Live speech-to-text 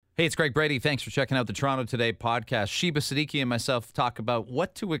Hey, it's Greg Brady. Thanks for checking out the Toronto Today podcast. Sheba Siddiqui and myself talk about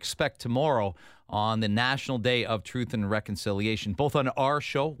what to expect tomorrow on the National Day of Truth and Reconciliation. Both on our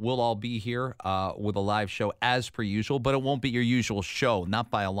show, we'll all be here with a live show as per usual, but it won't be your usual show, not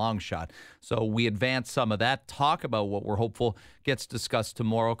by a long shot. So we advance some of that, talk about what we're hopeful gets discussed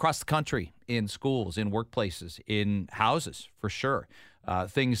tomorrow across the country, in schools, in workplaces, in houses, for sure.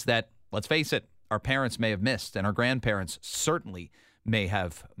 Things that, let's face it, our parents may have missed, and our grandparents certainly may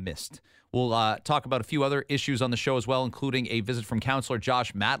have missed. We'll talk about a few other issues on the show as well, including a visit from Councillor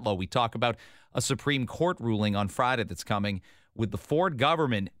Josh Matlow. We talk about a Supreme Court ruling on Friday that's coming with the Ford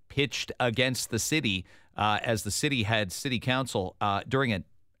government pitched against the city as the city had city council during an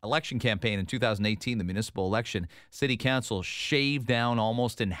election campaign in 2018, the municipal election. City council shaved down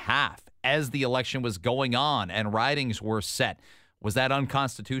almost in half as the election was going on and ridings were set. Was that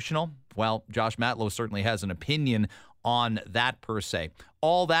unconstitutional? Well, Josh Matlow certainly has an opinion on that per se.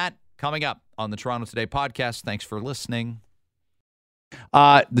 All that coming up on the Toronto Today podcast. Thanks for listening.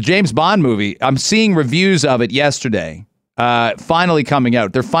 The James Bond movie, I'm seeing reviews of it yesterday, finally coming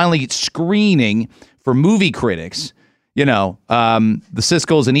out. They're finally screening for movie critics, you know, the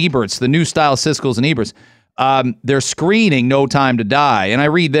Siskel's and Eberts, the new style Siskel's and Eberts. They're screening No Time to Die. And I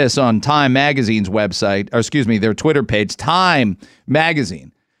read this on Time Magazine's website, or excuse me, their Twitter page, Time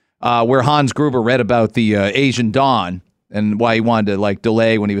Magazine. Where Hans Gruber read about the Asian Dawn and why he wanted to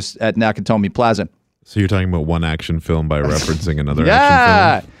delay when he was at Nakatomi Plaza. So you're talking about one action film by referencing another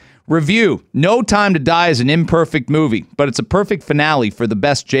action film? Review. No Time to Die is an imperfect movie, but it's a perfect finale for the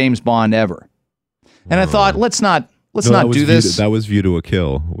best James Bond ever. And I thought, let's not do this. That was View to a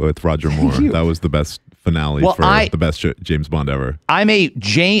Kill with Roger Moore. That was the best finale for the best James Bond ever. I'm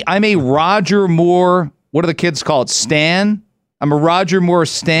a Roger Moore, what do the kids call it, stan? I'm a Roger Moore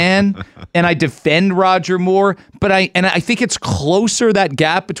stan, and I defend Roger Moore, but I think it's closer, that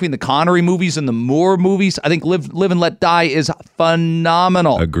gap between the Connery movies and the Moore movies. I think Live and Let Die is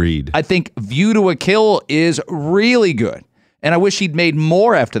phenomenal. Agreed. I think View to a Kill is really good, and I wish he'd made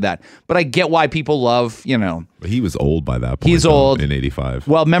more after that. But I get why people love, you know. He was old by that point. He's old. In 85.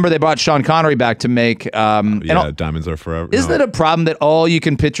 Well, remember they brought Sean Connery back to make... Diamonds Are Forever. Isn't it a problem that all you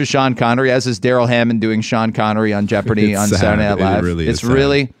can picture Sean Connery as is Daryl Hammond doing Sean Connery on Jeopardy on Saturday Night Live? It's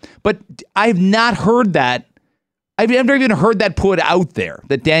really. But I've not heard that. I've never even heard that put out there,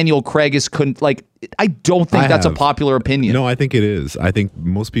 that Daniel Craig I don't think that's a popular opinion. No, I think it is. I think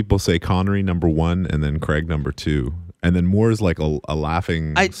most people say Connery number 1 and then Craig number 2. And then Moore is like a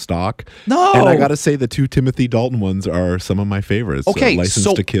laughing stock. No. And I got to say the two Timothy Dalton ones are some of my favorites. Okay,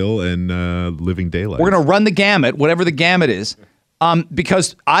 License to Kill and Living Daylights. We're going to run the gamut, whatever the gamut is.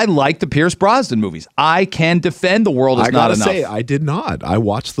 Because I like the Pierce Brosnan movies. I can defend The World Is Not Enough. I gotta say, I did not. I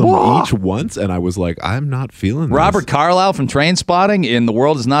watched them each once, and I was like, I'm not feeling this. Robert Carlyle from Trainspotting in The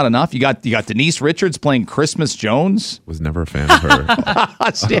World Is Not Enough. You got Denise Richards playing Christmas Jones. Was never a fan of her.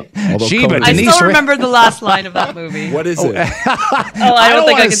 I still remember the last line of that movie. What is it? I don't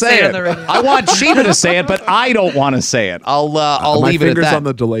think I can say it on the radio. I want Sheba to say it, but I don't want to say it. I'll leave it at that. My finger's on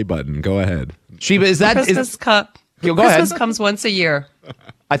the delay button. Go ahead. Sheba, is that... Christmas Cup. Go Christmas ahead. comes once a year.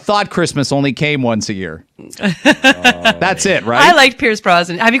 I thought Christmas only came once a year. That's it, right? I liked Pierce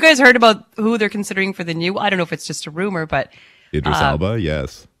Brosnan. Have you guys heard about who they're considering for the new? I don't know if it's just a rumor, but Idris Elba,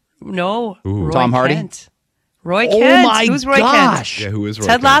 yes. No, Roy Tom Hardy. Kent. Roy Oh Kent. my Who's Roy gosh! Kent? Yeah, who is Roy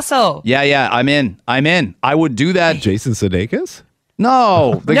Ted Kent? Lasso. Yeah, I'm in. I would do that. Jason Sudeikis?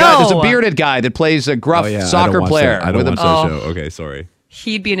 No, the guy. There's a bearded guy that plays a gruff soccer player. I don't watch that show. Okay, sorry.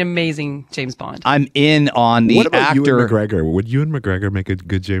 He'd be an amazing James Bond. I'm in on the What about actor. Ewan McGregor? Would Ewan McGregor make a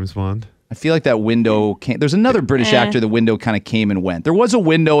good James Bond? I feel like that window came. There's another British actor. The window kind of came and went. There was a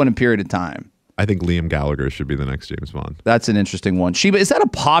window in a period of time. I think Liam Gallagher should be the next James Bond. That's an interesting one. Sheba, is that a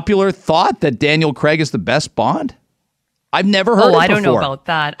popular thought that Daniel Craig is the best Bond? I've never heard it before. I don't know about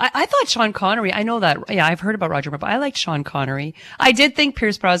that. I thought Sean Connery, I know that. Yeah, I've heard about Roger Moore, but I liked Sean Connery. I did think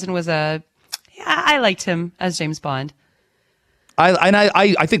Pierce Brosnan was I liked him as James Bond.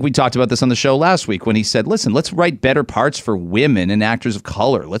 I think we talked about this on the show last week when he said, "Listen, let's write better parts for women and actors of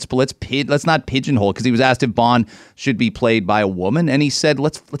color. Let's not pigeonhole." Because he was asked if Bond should be played by a woman, and he said,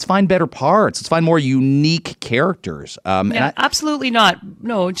 "Let's find better parts. Let's find more unique characters." Absolutely not.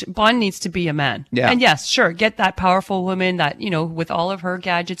 No, Bond needs to be a man. Yeah. And yes, sure, get that powerful woman that with all of her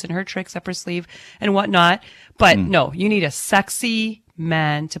gadgets and her tricks up her sleeve and whatnot. But no, you need a sexy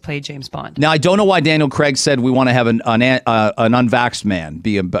man to play James Bond. Now, I don't know why Daniel Craig said we want to have an unvaxxed man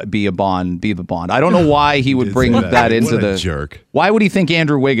be the Bond. I don't know why he would bring that into what a the jerk. Why would he think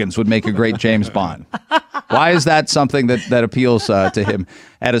Andrew Wiggins would make a great James Bond? Why is that something that appeals to him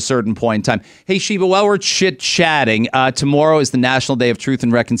at a certain point in time? Hey, Sheba, while we're chit-chatting, tomorrow is the National Day of Truth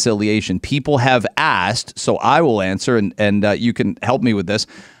and Reconciliation. People have asked, so I will answer, and you can help me with this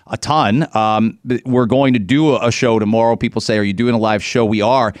a ton. We're going to do a show tomorrow. People say, are you doing a live show? We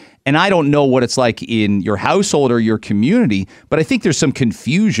are. And I don't know what it's like in your household or your community, but I think there's some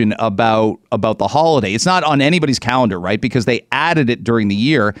confusion about the holiday. It's not on anybody's calendar, right? Because they added it during the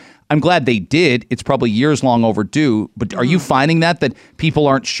year. I'm glad they did. It's probably years long overdue. But are you finding that people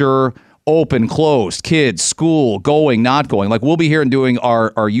aren't sure? Open, closed, kids, school, going, not going. Like, we'll be here and doing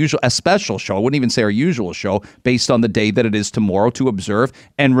our usual, a special show. I wouldn't even say our usual show, based on the day that it is tomorrow, to observe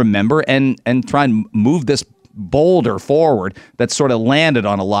and remember and try and move this boulder forward that sort of landed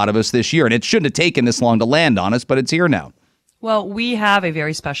on a lot of us this year. And it shouldn't have taken this long to land on us, but it's here now. Well, we have a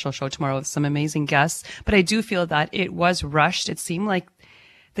very special show tomorrow with some amazing guests, but I do feel that it was rushed. It seemed like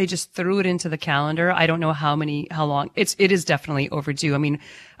they just threw it into the calendar. I don't know how long. It is definitely overdue. I mean,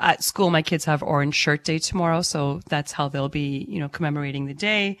 at school, my kids have Orange Shirt Day tomorrow, so that's how they'll be, commemorating the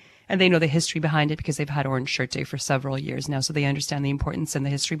day. And they know the history behind it because they've had Orange Shirt Day for several years now, so they understand the importance and the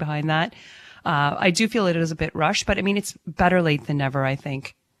history behind that. I do feel it is a bit rushed, but I mean, it's better late than never, I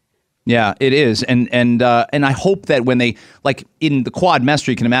think. Yeah, it is. And I hope that when they, like in the quadmester,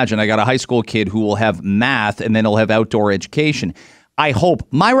 you can imagine, I got a high school kid who will have math and then he'll have outdoor education. I hope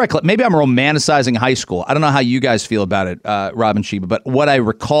maybe I'm romanticizing high school. I don't know how you guys feel about it, Rob and Sheba, but what I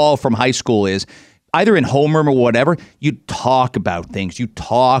recall from high school is either in homeroom or whatever, you talk about things. You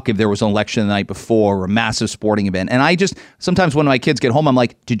talk if there was an election the night before or a massive sporting event. And I just, sometimes when my kids get home, I'm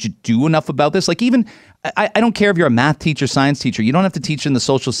like, did you do enough about this? Like, even, I don't care if you're a math teacher, science teacher, you don't have to teach in the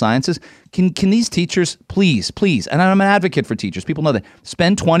social sciences. Can these teachers, please, and I'm an advocate for teachers, people know that,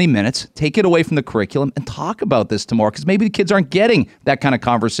 spend 20 minutes, take it away from the curriculum and talk about this tomorrow, because maybe the kids aren't getting that kind of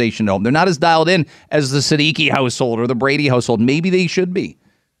conversation at home. They're not as dialed in as the Siddiqui household or the Brady household. Maybe they should be.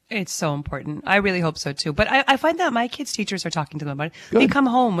 It's so important. I really hope so too. But I find that my kids' teachers are talking to them about it. Good. They come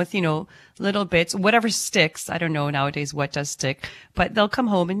home with, little bits, whatever sticks. I don't know nowadays what does stick, but they'll come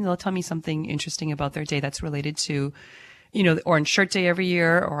home and they'll tell me something interesting about their day that's related to, the Orange Shirt Day every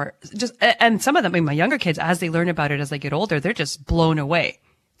year, or just, and some of them, I mean, my younger kids, as they learn about it as they get older, they're just blown away.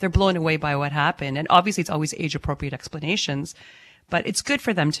 They're blown away by what happened. And obviously it's always age appropriate explanations, but it's good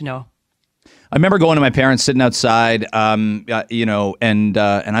for them to know. I remember going to my parents, sitting outside, and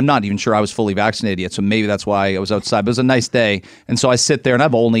I'm not even sure I was fully vaccinated yet, so maybe that's why I was outside. But it was a nice day, and so I sit there,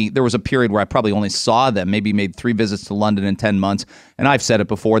 and there was a period where I probably only saw them, maybe made 3 visits to London in 10 months, and I've said it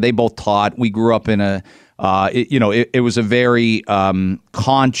before, they both taught. We grew up in it was a very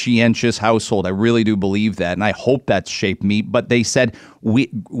conscientious household. I really do believe that, and I hope that's shaped me. But they said,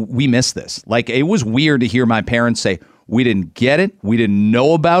 we miss this. Like, it was weird to hear my parents say, we didn't get it. We didn't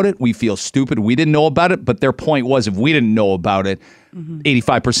know about it. We feel stupid. We didn't know about it. But their point was, if we didn't know about it,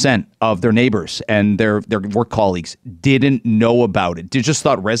 85% of their neighbors and their work colleagues didn't know about it. They just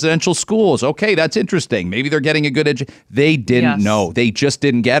thought residential schools, okay, that's interesting. Maybe they're getting a good education. They didn't know. They just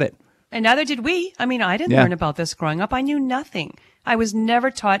didn't get it. And neither did we. I mean, I didn't learn about this growing up. I knew nothing. I was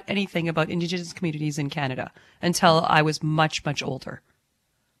never taught anything about Indigenous communities in Canada until I was much, much older.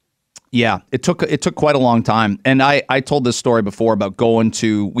 Yeah, it took quite a long time. And I told this story before about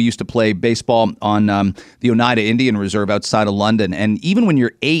we used to play baseball on the Oneida Indian Reserve outside of London. And even when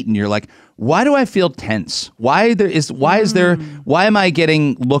you're 8 and you're like, why do I feel tense? Why am I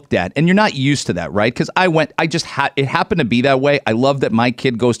getting looked at? And you're not used to that, right? Because it happened to be that way. I love that my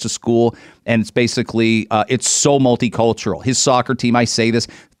kid goes to school and it's basically, it's so multicultural. His soccer team, I say this,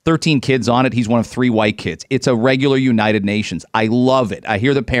 13 kids on it. He's one of 3 white kids. It's a regular United Nations. I love it. I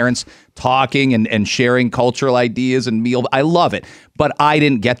hear the parents talking and sharing cultural ideas and meal. I love it. But I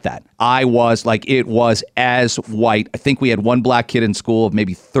didn't get that. It was as white. I think we had 1 black kid in school of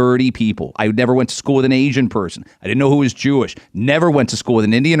maybe 30 people. I never went to school with an Asian person. I didn't know who was Jewish. Never went to school with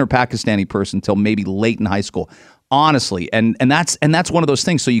an Indian or Pakistani person until maybe late in high school. Honestly, and that's one of those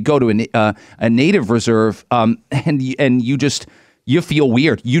things. So you go to a native reserve, and you feel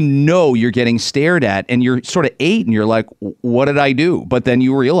weird. You're getting stared at, and you're sort of 8 and you're like, what did I do? But then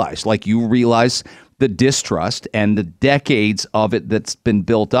you realize the distrust and the decades of it that's been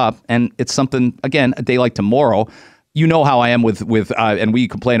built up. And it's something, again, a day like tomorrow, you know how I am with and we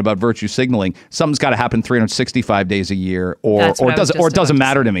complain about virtue signaling. Something's got to happen 365 days a year, or it doesn't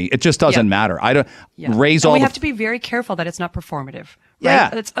matter to me. It just doesn't matter. I don't raise all. We have to be very careful that it's not performative. Right?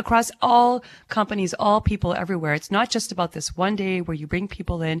 Yeah, it's across all companies, all people everywhere. It's not just about this one day where you bring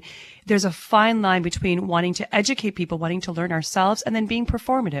people in. There's a fine line between wanting to educate people, wanting to learn ourselves, and then being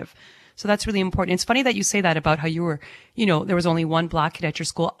performative. So that's really important. It's funny that you say that about how you were, there was only one black kid at your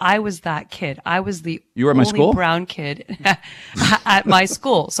school. I was that kid. I was the You were at my only school? brown kid at my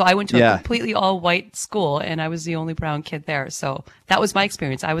school. So I went to a completely all white school and I was the only brown kid there. So that was my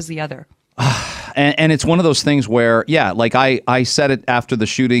experience. I was the other. And it's one of those things where, like I said it after the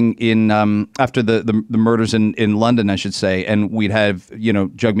shooting after the murders in London, I should say, and we'd have,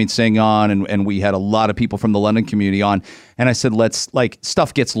 Jagmeet Singh on, and we had a lot of people from the London community on, and I said,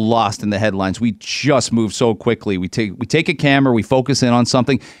 stuff gets lost in the headlines. We just move so quickly. We take a camera, we focus in on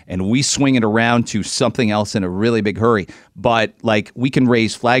something, and we swing it around to something else in a really big hurry. But we can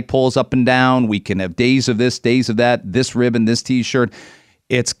raise flagpoles up and down. We can have days of this, days of that, this ribbon, this T-shirt.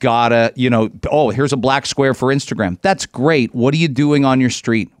 It's gotta, here's a black square for Instagram. That's great. What are you doing on your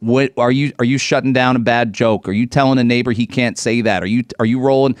street? What are you shutting down a bad joke? Are you telling a neighbor he can't say that? Are you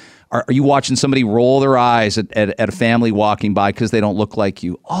watching somebody roll their eyes at a family walking by because they don't look like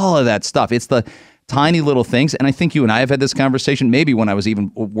you? All of that stuff. It's the tiny little things. And I think you and I have had this conversation maybe when I was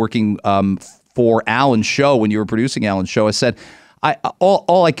even working for Alan's show, when you were producing Alan's show. I said,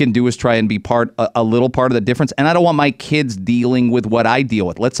 all I can do is try and be a little part of the difference. And I don't want my kids dealing with what I deal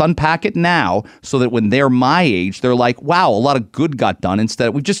with. Let's unpack it now so that when they're my age, they're like, wow, a lot of good got done.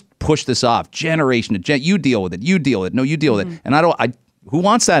 Instead, we just push this off generation to generation. You deal with it. You deal with it. No, you deal with it. And who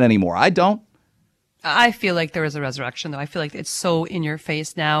wants that anymore? I don't. I feel like there is a resurrection, though. I feel like it's so in your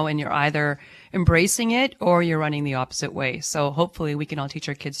face now, and you're either embracing it or you're running the opposite way. So hopefully we can all teach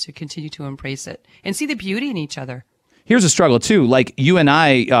our kids to continue to embrace it and see the beauty in each other. Here's a struggle, too. Like you and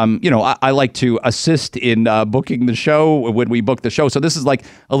I, I like to assist in booking the show when we book the show. So this is like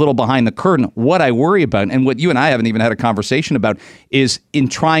a little behind the curtain. What I worry about, and what you and I haven't even had a conversation about, is in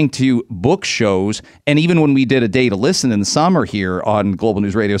trying to book shows. And even when we did A Day to Listen in the summer here on Global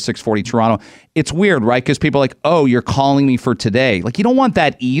News Radio 640 Toronto, it's weird, right? Because people are like, oh, you're calling me for today. Like, you don't want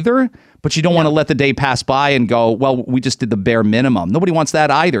that either, but you don't want to let the day pass by and go, well, we just did the bare minimum. Nobody wants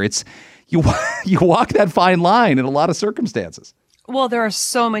that either. It's You walk that fine line in a lot of circumstances. Well, there are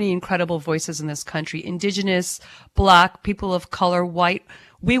so many incredible voices in this country. Indigenous, Black, people of color, white.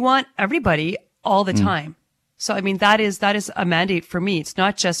 We want everybody all the time. So, I mean, that is a mandate for me. It's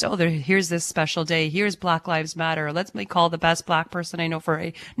not just, here's this special day. Here's Black Lives Matter. Let's call the best Black person I know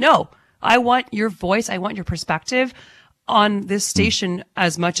No, I want your voice. I want your perspective on this station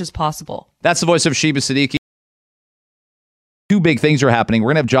as much as possible. That's the voice of Sheba Siddiqui. Two big things are happening.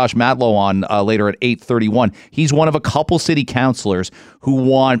 We're going to have Josh Matlow on later at 8:31. He's one of a couple city councilors who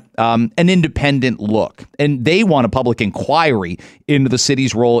want an independent look, and they want a public inquiry into the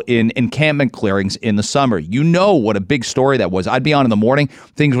city's role in encampment clearings in the summer. You know what a big story that was. I'd be on in the morning.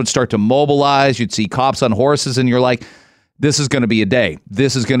 Things would start to mobilize. You'd see cops on horses, and you're like, this is going to be a day.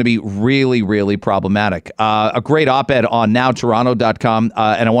 This is going to be really, really problematic. A great op-ed on nowtoronto.com.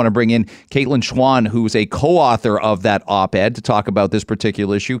 And I want to bring in Caitlin Schwan, who's a co-author of that op-ed, to talk about this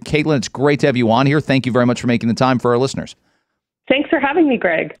particular issue. Caitlin, it's great to have you on here. Thank you very much for making the time for our listeners. Thanks for having me,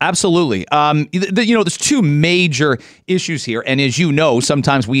 Greg. Absolutely. There's two major issues here. And as you know,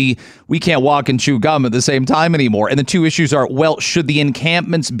 sometimes we can't walk and chew gum at the same time anymore. And the two issues are, well, should the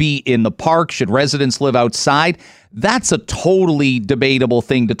encampments be in the park? Should residents live outside? That's a totally debatable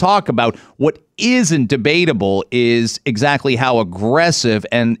thing to talk about. What isn't debatable is exactly how aggressive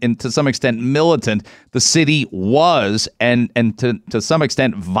and to some extent militant the city was, and to some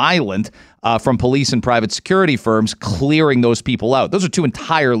extent violent from police and private security firms clearing those people out. Those are two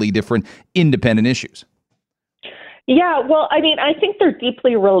entirely different independent issues. Yeah, well, I mean, I think they're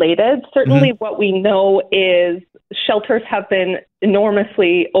deeply related. Certainly what we know is shelters have been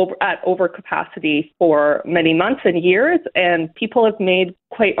enormously at overcapacity for many months and years, and people have made,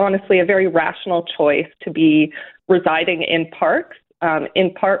 quite honestly, a very rational choice to be residing in parks,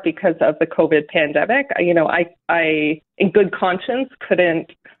 in part because of the COVID pandemic. I in good conscience,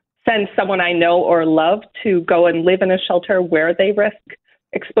 couldn't send someone I know or love to go and live in a shelter where they risk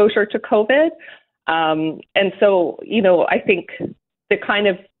exposure to COVID. And so, I think the kind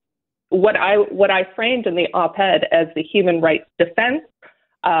of what I framed in the op-ed as the human rights defense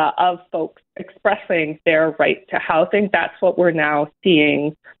of folks expressing their right to housing, that's what we're now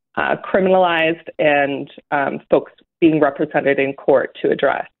seeing criminalized and folks being represented in court to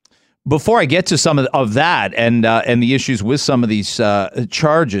address. Before I get to some of that and the issues with some of these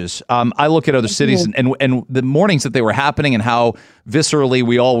charges, I look at other cities and the mornings that they were happening and how viscerally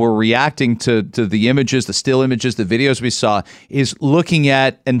we all were reacting to the images, the still images, the videos we saw, is looking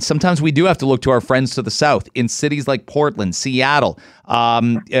at, and sometimes we do have to look to our friends to the south in cities like Portland, Seattle,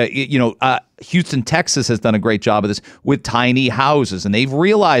 Houston, Texas has done a great job of this with tiny houses, and they've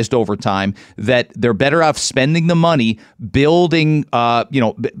realized over time that they're better off spending the money building,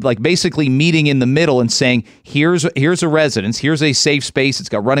 like basically meeting in the middle and saying, here's a residence, here's a safe space, it's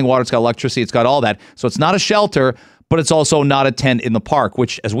got running water, it's got electricity, it's got all that. So it's not a shelter, but it's also not a tent in the park,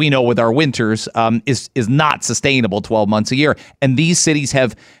 which, as we know with our winters, is not sustainable 12 months a year. And these cities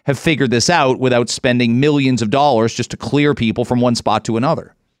have figured this out without spending millions of dollars just to clear people from one spot to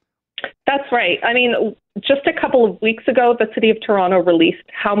another. That's right. I mean, just a couple of weeks ago, the City of Toronto released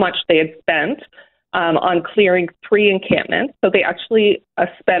how much they had spent on clearing 3 encampments. So they actually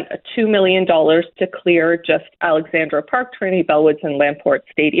spent $2 million to clear just Alexandra Park, Trinity Bellwoods, and Lamport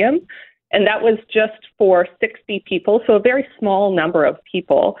Stadium. And that was just for 60 people. So a very small number of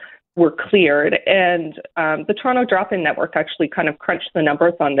people were cleared. And the Toronto Drop-In Network actually kind of crunched the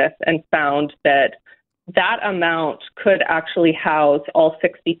numbers on this and found that amount could actually house all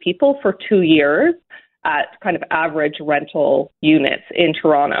 60 people for 2 years at kind of average rental units in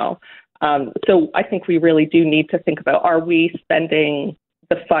Toronto. So I think we really do need to think about, are we spending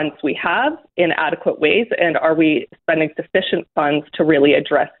the funds we have in adequate ways, and are we spending sufficient funds to really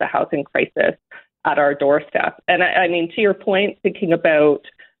address the housing crisis at our doorstep? And I mean, to your point, thinking about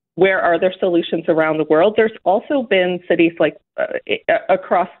where are there solutions around the world, there's also been cities like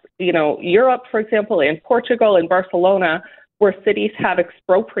across, Europe, for example, in Portugal and Barcelona, where cities have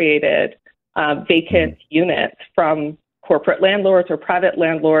expropriated vacant units from corporate landlords or private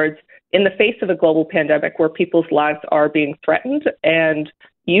landlords in the face of a global pandemic where people's lives are being threatened, and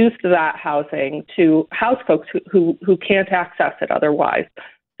used that housing to house folks who can't access it otherwise.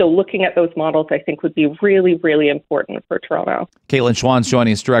 So looking at those models, I think, would be really, really important for Toronto. Caitlin Schwann's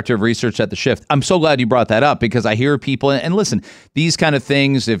joining us, Director of Research at The Shift. I'm so glad you brought that up, because I hear people, and listen, these kind of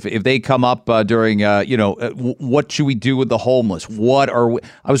things, if they come up during, what should we do with the homeless?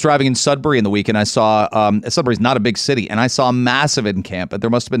 I was driving in Sudbury in the week, and I saw, Sudbury's not a big city, and I saw a massive encampment. There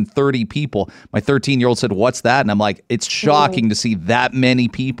must have been 30 people. My 13-year-old said, "What's that?" And I'm like, it's shocking to see that many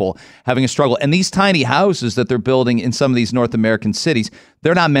people having a struggle. And these tiny houses that they're building in some of these North American cities,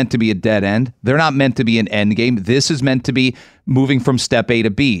 they're not meant to be a dead end. They're not meant to be an end game. This is meant to be moving from step A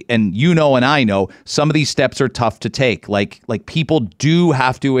to B. And and I know some of these steps are tough to take. Like people do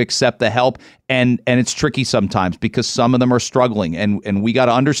have to accept the help, and it's tricky sometimes because some of them are struggling, and we got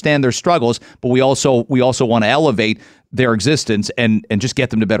to understand their struggles, but we also want to elevate their existence and just get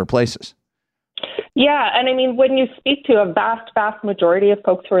them to better places. Yeah, and I mean, when you speak to a vast majority of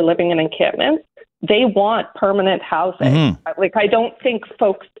folks who are living in encampments, they want permanent housing. Mm-hmm. Like, I don't think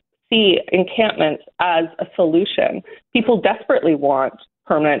folks see encampments as a solution. People desperately want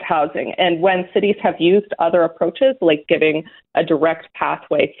permanent housing. And when cities have used other approaches, like giving a direct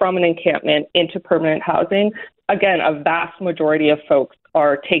pathway from an encampment into permanent housing, again, a vast majority of folks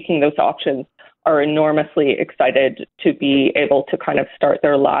are taking those options, are enormously excited to be able to kind of start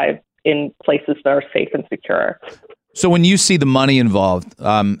their lives in places that are safe and secure. So when you see the money involved,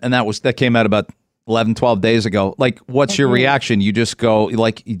 and that came out about 11, 12 days ago, like, what's your reaction? You just go,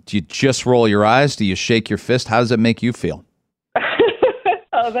 like, do you just roll your eyes? Do you shake your fist? How does it make you feel?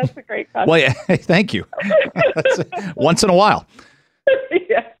 Oh, that's a great question. Well, yeah, thank you. Once in a while.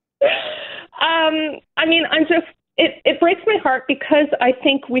 Yeah. I mean, it breaks my heart because I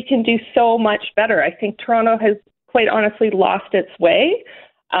think we can do so much better. I think Toronto has quite honestly lost its way.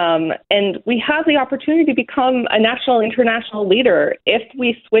 And we have the opportunity to become a national, international leader if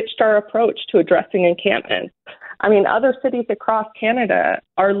we switched our approach to addressing encampments. I mean, other cities across Canada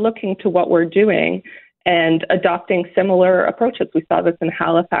are looking to what we're doing and adopting similar approaches. We saw this in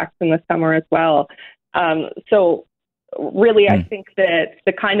Halifax in the summer as well. So really, I think that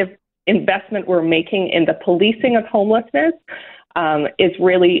the kind of investment we're making in the policing of homelessness is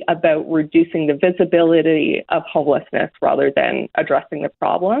really about reducing the visibility of homelessness rather than addressing the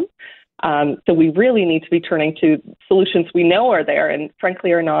problem. So we really need to be turning to solutions we know are there and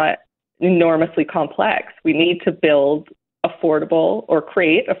frankly are not enormously complex. We need to build affordable or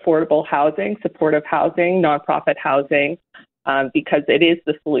create affordable housing, supportive housing, nonprofit housing, because it is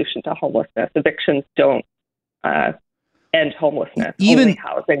the solution to homelessness. Evictions don't end homelessness. Only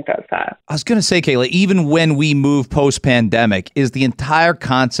housing does that. I was going to say, Kayla, even when we move post-pandemic, is the entire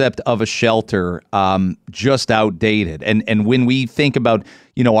concept of a shelter just outdated? And when we think about,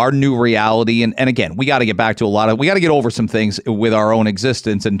 our new reality. And again, we got to get back to we got to get over some things with our own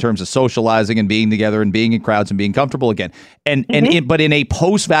existence in terms of socializing and being together and being in crowds and being comfortable again. But in a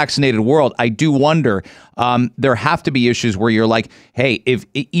post-vaccinated world, I do wonder, there have to be issues where you're like, hey, if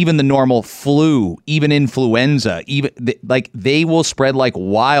even the normal flu, even influenza, they will spread like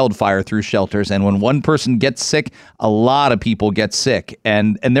wildfire through shelters. And when one person gets sick, a lot of people get sick.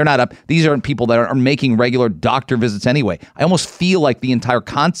 And they're not up. These aren't people that are making regular doctor visits anyway. I almost feel like the entire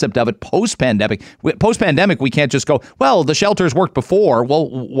concept of it post-pandemic, we can't just go, well, the shelters worked before. Well,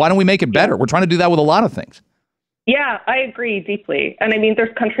 why don't we make it better? We're trying to do that with a lot of things. Yeah, I agree deeply. And I mean,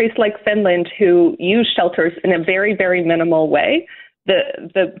 there's countries like Finland who use shelters in a very, very minimal way.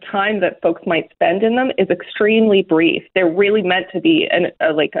 The time that folks might spend in them is extremely brief. They're really meant to be an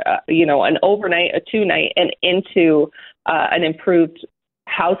overnight, a 2-night, and into an improved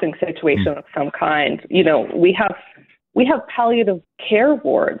housing situation of some kind. We have palliative care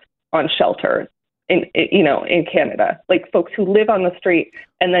wards on shelters in Canada, like folks who live on the street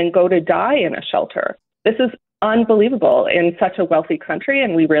and then go to die in a shelter. This is unbelievable in such a wealthy country,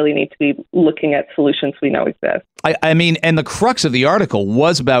 and we really need to be looking at solutions we know exist. I mean, and the crux of the article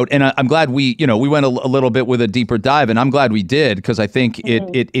was about, and I'm glad we went a little bit with a deeper dive, and I'm glad we did, because I think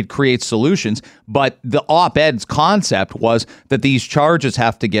it creates solutions. But the op-ed's concept was that these charges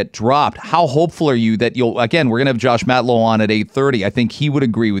have to get dropped. How hopeful are you that we're going to have Josh Matlow on at 8:30. I think he would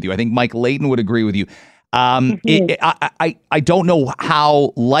agree with you. I think Mike Layton would agree with you. I don't know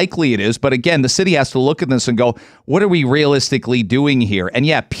how likely it is, but again, the city has to look at this and go, what are we realistically doing here? And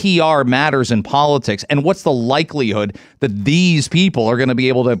yeah, PR matters in politics. And what's the likelihood that these people are going to be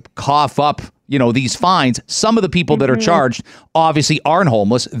able to cough up, these fines? Some of the people that are charged obviously aren't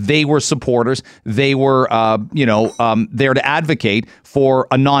homeless. They were supporters. They were, there to advocate for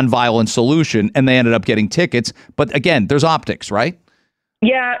a nonviolent solution, and they ended up getting tickets. But again, there's optics, right?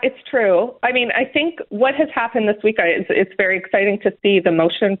 Yeah, it's true. I mean, I think what has happened this week, it's very exciting to see the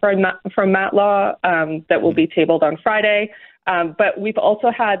motion from Matlaw that will be tabled on Friday. But we've also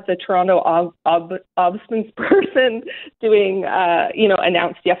had the Toronto ombudsperson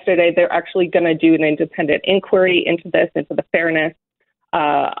announced yesterday they're actually going to do an independent inquiry into this, into the fairness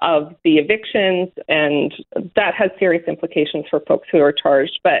of the evictions, and that has serious implications for folks who are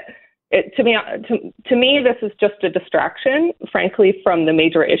charged. But to me, this is just a distraction, frankly, from the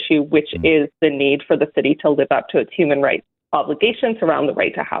major issue, which is the need for the city to live up to its human rights obligations around the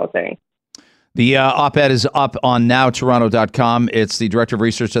right to housing. The op-ed is up on nowtoronto.com. It's the Director of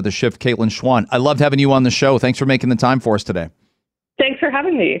Research at The Shift, Caitlin Schwan. I loved having you on the show. Thanks for making the time for us today. Thanks for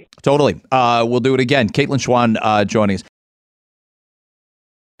having me. Totally. We'll do it again. Caitlin Schwan joining us.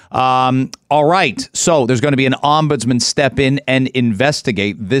 All right. So there's going to be an ombudsman step in and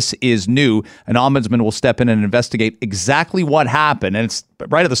investigate. This is new. An ombudsman will step in and investigate exactly what happened. And it's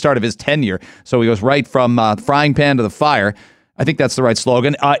right at the start of his tenure. So he goes right from frying pan to the fire. I think that's the right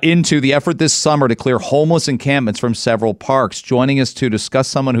slogan. Into the effort this summer to clear homeless encampments from several parks. Joining us to discuss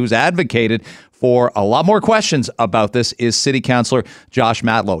someone who's advocated for a lot more questions about this is City Councillor Josh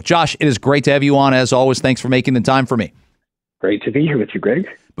Matlow. Josh, it is great to have you on. As always, thanks for making the time for me. Great to be here with you, Greg.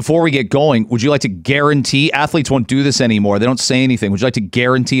 Before we get going, would you like to guarantee, athletes won't do this anymore, they don't say anything, would you like to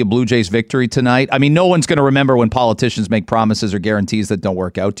guarantee a Blue Jays victory tonight? I mean, no one's going to remember when politicians make promises or guarantees that don't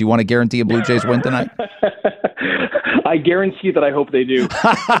work out. Do you want to guarantee a Blue Jays win tonight? I guarantee that I hope they do.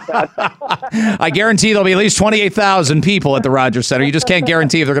 I guarantee there'll be at least 28,000 people at the Rogers Center. You just can't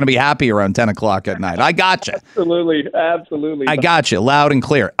guarantee if they're going to be happy around 10 o'clock at night. I gotcha. Absolutely. I gotcha, loud and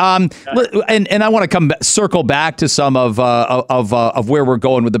clear. And I want to circle back to some of where we're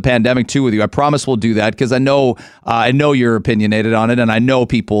going with the pandemic too with you. I promise we'll do that because I know you're opinionated on it, and I know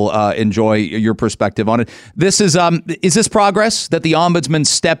people enjoy your perspective on it. This is this progress that the ombudsman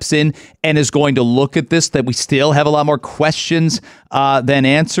steps in and is going to look at this, that we still have a lot more questions than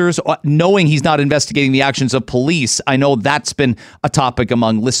answers, knowing he's not investigating the actions of police. I know that's been a topic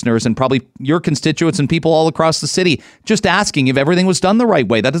among listeners and probably your constituents and people all across the city, just asking if everything was done the right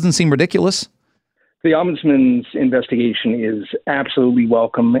way. That doesn't seem ridiculous. The Ombudsman's investigation is absolutely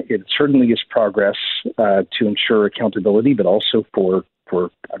welcome. It certainly is progress to ensure accountability, but also for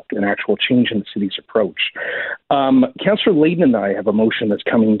an actual change in the city's approach. Councillor Layton and I have a motion that's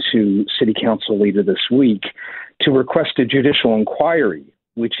coming to City Council later this week to request a judicial inquiry,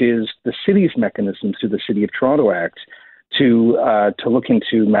 which is the city's mechanism through the City of Toronto Act to look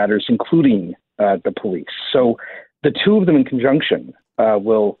into matters including the police. So the two of them in conjunction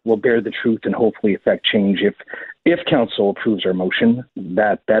will bear the truth and hopefully affect change if council approves our motion.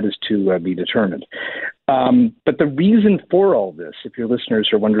 That is to be determined. But the reason for all this, if your listeners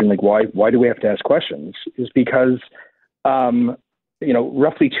are wondering, like, why do we have to ask questions, is because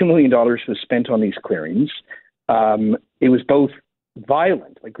roughly $2 million was spent on these clearings. It was both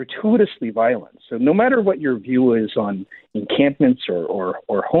violent, like gratuitously violent. So no matter what your view is on encampments or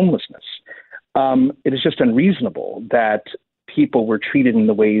homelessness, it is just unreasonable that people were treated in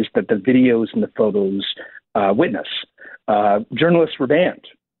the ways that the videos and the photos witness. Journalists were banned,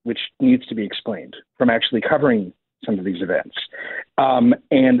 which needs to be explained, from actually covering some of these events.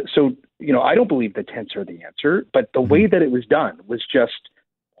 And so, I don't believe that tents are the answer, but the way that it was done was just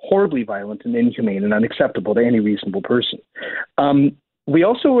horribly violent and inhumane and unacceptable to any reasonable person. We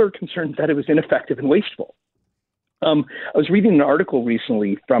also were concerned that it was ineffective and wasteful. I was reading an article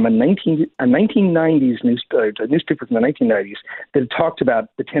recently from a 1990s newspaper from the 1990s that talked about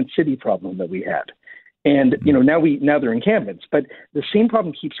the tent city problem that we had. And, now they're encampments, but the same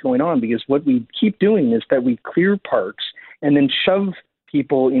problem keeps going on, because what we keep doing is that we clear parks and then shove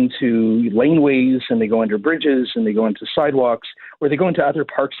people into laneways, and they go under bridges, and they go into sidewalks, or they go into other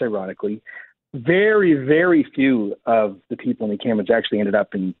parks, ironically. Very, very few of the people in the encampments actually ended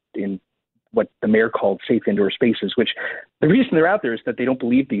up in what the mayor called safe indoor spaces, which the reason they're out there is that they don't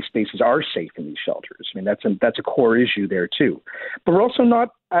believe these spaces are safe in these shelters. I mean, that's a core issue there too. But we're also not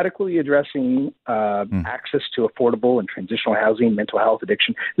adequately addressing access to affordable and transitional housing, mental health,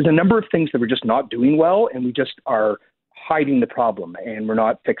 addiction. There's a number of things that we're just not doing well, and we just are hiding the problem, and we're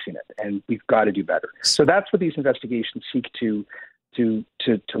not fixing it, and we've got to do better. So that's what these investigations seek to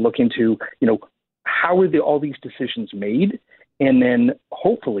look into. How are all these decisions made? And then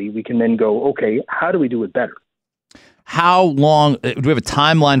hopefully we can then go, okay, how do we do it better? How long, do we have a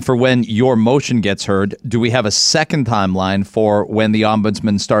timeline for when your motion gets heard? Do we have a second timeline for when the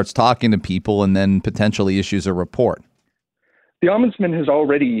ombudsman starts talking to people and then potentially issues a report? The ombudsman has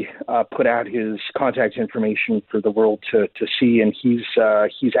already put out his contact information for the world to see, and he's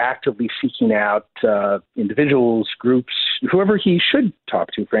actively seeking out individuals, groups, whoever he should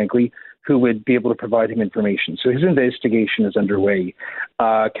talk to, frankly, who would be able to provide him information. So his investigation is underway.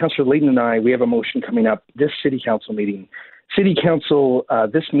 Councillor Layton and I, we have a motion coming up this City Council meeting. City Council,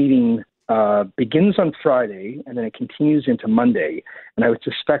 this meeting begins on Friday, and then it continues into Monday. And I would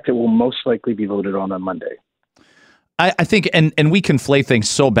suspect it will most likely be voted on Monday. I think, and we conflate things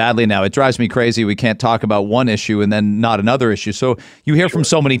so badly now. It drives me crazy. We can't talk about one issue and then not another issue. So you hear from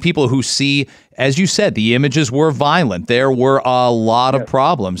so many people who see, as you said, the images were violent. There were a lot of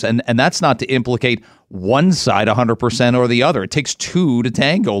problems. And that's not to implicate one side 100% or the other. It takes two to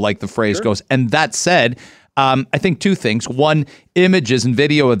tango, like the phrase goes. And that said, I think two things. One, images and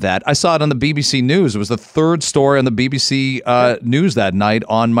video of that. I saw it on the BBC News. It was the third story on the BBC News that night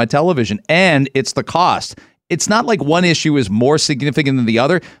on my television. And it's the cost. It's not like one issue is more significant than the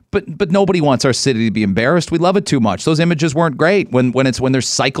other, but nobody wants our city to be embarrassed. We love it too much. Those images weren't great when they're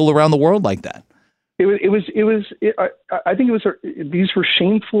cycled around the world like that. I think these were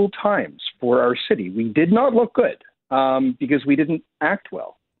shameful times for our city. We did not look good because we didn't act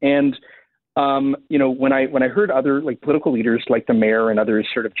well. And when I heard other political leaders like the mayor and others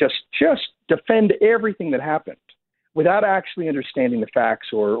sort of just defend everything that happened, without actually understanding the facts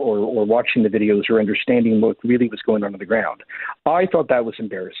or watching the videos or understanding what really was going on the ground, I thought that was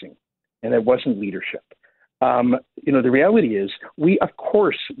embarrassing, and that wasn't leadership. The reality is, we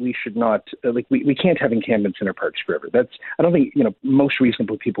should not we can't have encampments in our parks forever. I don't think most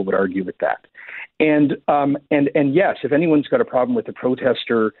reasonable people would argue with that. And yes, if anyone's got a problem with a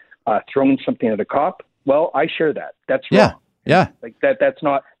protester throwing something at a cop, well, I share that. That's wrong. Yeah. That's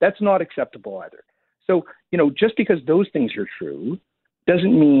not acceptable either. So, just because those things are true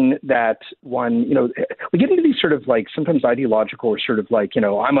doesn't mean that one, we get into these sort of sometimes ideological or sort of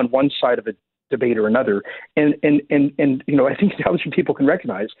I'm on one side of a debate or another. And I think intelligent people can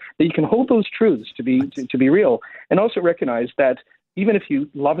recognize that you can hold those truths to be real, and also recognize that even if you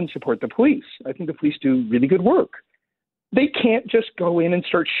love and support the police, I think the police do really good work. They can't just go in and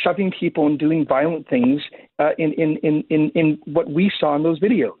start shoving people and doing violent things in what we saw in those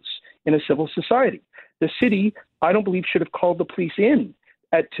videos in a civil society. The city, I don't believe, should have called the police in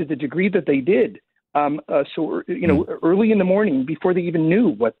to the degree that they did. Early in the morning, before they even knew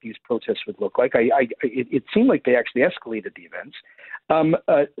what these protests would look like, it seemed like they actually escalated the events.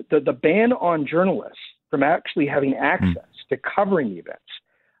 The ban on journalists from actually having access to covering the events,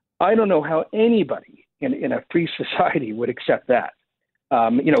 I don't know how anybody in a free society would accept that.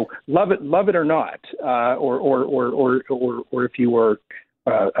 Love it or not, or if you were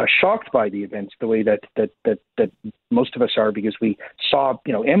shocked by the events the way that most of us are, because we saw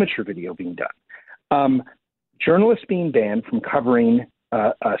amateur video being done. Journalists being banned from covering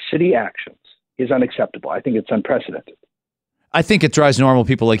city actions is unacceptable. I think it's unprecedented. I think it drives normal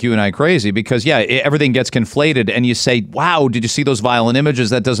people like you and I crazy because, everything gets conflated and you say, wow, did you see those violent images?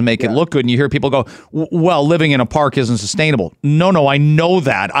 That doesn't make it look good. And you hear people go, well, living in a park isn't sustainable. No, I know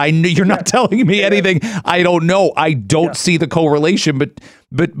that. You're not telling me anything I don't know. I don't see the correlation, but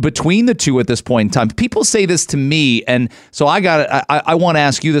between the two at this point in time, people say this to me. And so I want to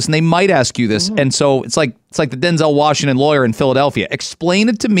ask you this, and they might ask you this. And so it's like the Denzel Washington lawyer in Philadelphia. Explain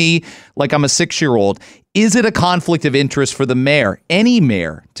it to me like I'm a 6-year-old. Is it a conflict of interest for the mayor, any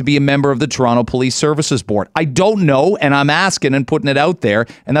mayor, to be a member of the Toronto Police Services Board? I don't know, and I'm asking and putting it out there,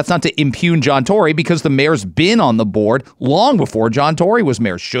 and that's not to impugn John Tory because the mayor's been on the board long before John Tory was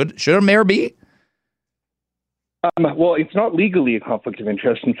mayor. Should a mayor be? Well, it's not legally a conflict of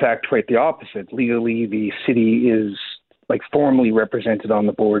interest. In fact, right the opposite. Legally, the city is formally represented on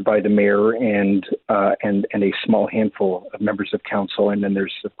the board by the mayor and a small handful of members of council, and then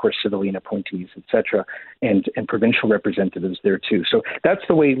there's of course civilian appointees, etc., and provincial representatives there too. So that's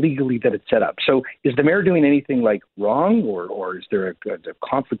the way legally that it's set up. So is the mayor doing anything wrong, or is there a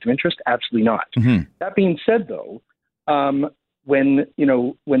conflict of interest? Absolutely not. Mm-hmm. That being said, though, when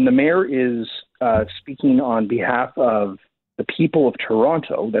the mayor is speaking on behalf of the people of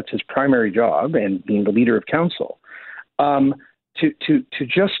Toronto, that's his primary job, and being the leader of council. To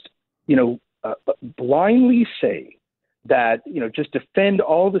just blindly say that just defend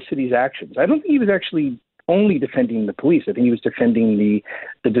all the city's actions. I don't think he was actually only defending the police. I think he was defending the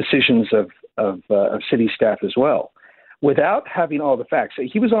decisions of city staff as well, without having all the facts.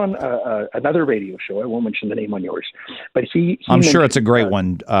 He was on another radio show. I won't mention the name on yours, but I'm sure it's a great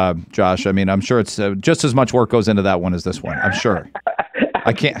one, Josh. I mean, I'm sure it's just as much work goes into that one as this one. I'm sure.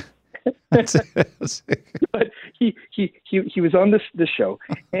 I can't. But he was on this show,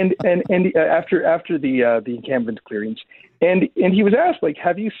 and after the encampment clearings, and he was asked,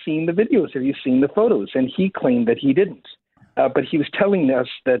 have you seen the videos? Have you seen the photos? And he claimed that he didn't, but he was telling us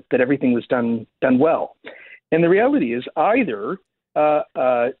that everything was done well. And the reality is either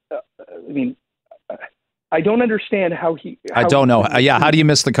I don't understand how he. I don't know. How do you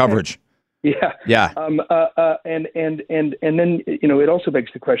miss the coverage? Yeah. And then it also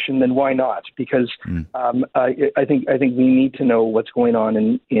begs the question, then why not? Because I think we need to know what's going on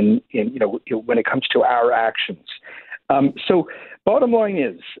in when it comes to our actions. So bottom line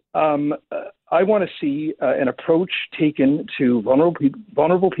is, I want to see an approach taken to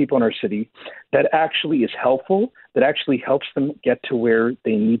vulnerable people in our city that actually is helpful, that actually helps them get to where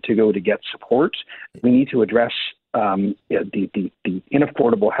they need to go to get support. We need to address the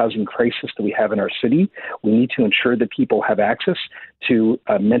inaffordable housing crisis that we have in our city. We need to ensure that people have access to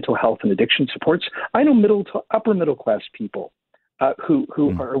mental health and addiction supports. I know middle to upper middle class people who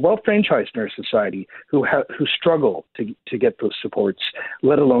are well franchised in our society who struggle to get those supports,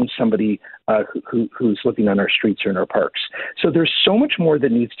 let alone somebody who's living on our streets or in our parks. So there's so much more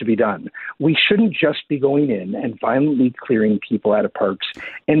that needs to be done. We shouldn't just be going in and violently clearing people out of parks.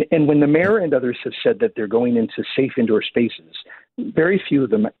 And when the mayor and others have said that they're going into safe indoor spaces, very few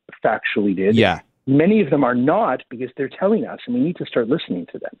of them factually did. Yeah. Many of them are not, because they're telling us, and we need to start listening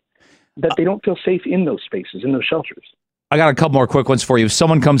to them, that they don't feel safe in those spaces, in those shelters. I got a couple more quick ones for you. If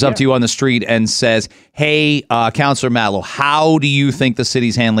someone comes up to you on the street and says, hey, Councillor Matlow, how do you think the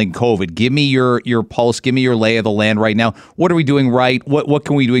city's handling COVID? Give me your pulse. Give me your lay of the land right now. What are we doing right? What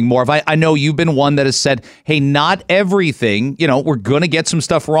can we be doing more of? I know you've been one that has said, hey, not everything, we're going to get some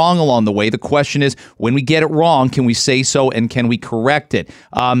stuff wrong along the way. The question is, when we get it wrong, can we say so and can we correct it?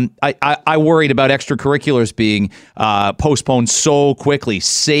 I worried about extracurriculars being postponed so quickly.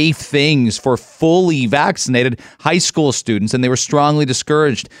 Safe things for fully vaccinated high school students, and they were strongly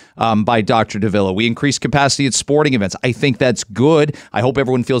discouraged by Dr. Davila. We increased capacity at sporting events. I think that's good. I hope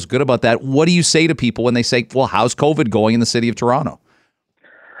everyone feels good about that. What do you say to people when they say, well, how's COVID going in the city of Toronto?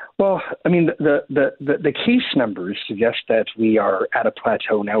 Well, I mean, the case numbers suggest that we are at a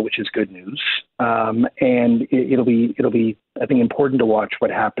plateau now, which is good news. And it'll be, I think, important to watch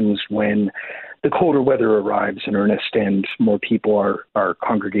what happens when the colder weather arrives in earnest and more people are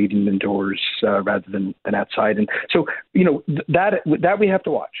congregating indoors rather than outside. And so, that we have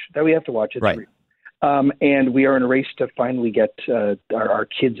to watch. It's right. Real. And we are in a race to finally get our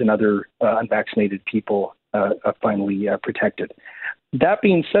kids and other unvaccinated people finally protected. That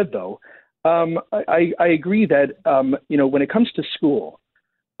being said, though, I agree that, when it comes to school,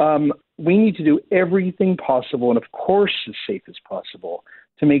 we need to do everything possible and, of course, as safe as possible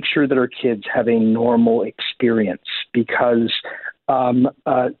to make sure that our kids have a normal experience because, COVID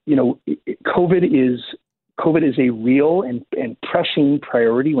is a real and pressing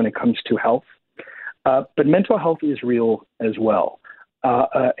priority when it comes to health. But mental health is real as well.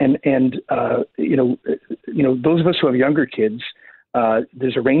 those of us who have younger kids,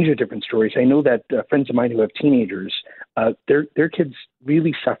 there's a range of different stories. I know that friends of mine who have teenagers, their kids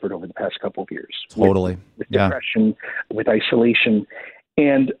really suffered over the past couple of years. Totally. With depression, with isolation.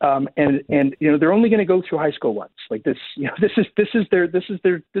 And they're only going to go through high school once. Like this, this is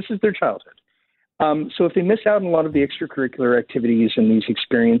their childhood. So if they miss out on a lot of the extracurricular activities and these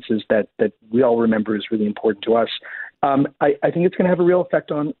experiences that we all remember is really important to us, I think it's going to have a real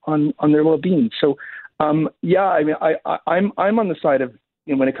effect on their well-being. So, I'm on the side of,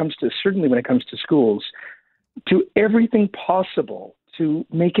 when it comes to schools, do everything possible to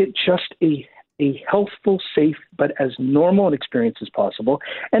make it just a healthful, safe, but as normal an experience as possible.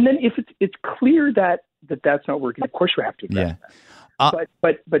 And then if it's clear that that's not working, of course we have to address that.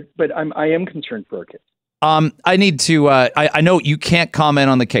 But I am concerned for our kids. I need to, I know you can't comment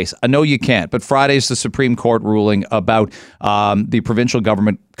on the case. I know you can't, but Friday's the Supreme Court ruling about the provincial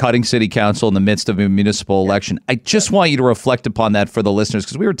government cutting city council in the midst of a municipal election. I just want you to reflect upon that for the listeners,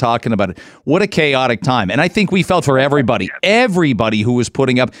 because we were talking about it. What a chaotic time. And I think we felt for everybody who was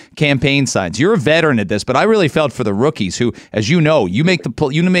putting up campaign signs. You're a veteran at this, but I really felt for the rookies who, as you know, you make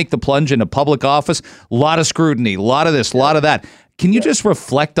the plunge into public office, a lot of scrutiny, a lot of this, a lot of that. Can you just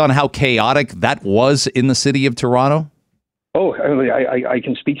reflect on how chaotic that was in the city of Toronto? Oh, I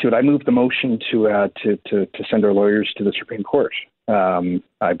can speak to it. I moved the motion to send our lawyers to the Supreme Court.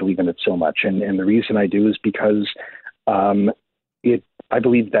 I believe in it so much, and the reason I do is because I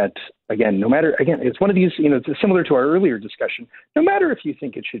believe that it's one of these. It's similar to our earlier discussion. No matter if you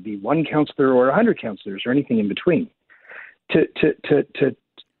think it should be one councillor or 100 councillors or anything in between, to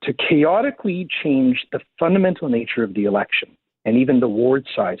chaotically change the fundamental nature of the election. And even the ward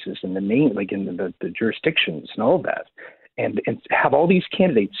sizes and the name, like in the jurisdictions and all of that, and have all these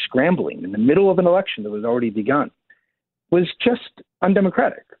candidates scrambling in the middle of an election that was already begun, was just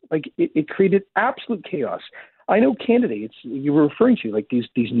undemocratic. Like it created absolute chaos. I know candidates you were referring to, like these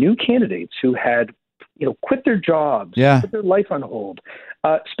new candidates who had, quit their jobs, put their life on hold,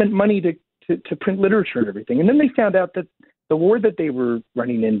 spent money to print literature and everything, and then they found out that the ward that they were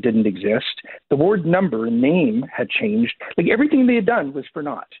running in didn't exist. The ward number and name had changed. Like everything they had done was for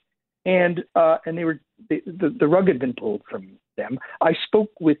naught. And the rug had been pulled from them. I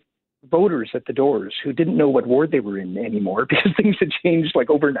spoke with voters at the doors who didn't know what ward they were in anymore because things had changed like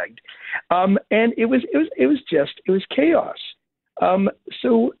overnight. And it was chaos. I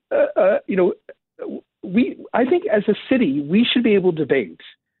think as a city, we should be able to debate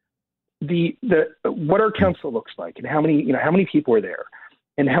what our council looks like and how many people are there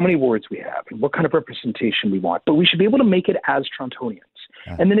and how many wards we have and what kind of representation we want. But we should be able to make it as Torontonians.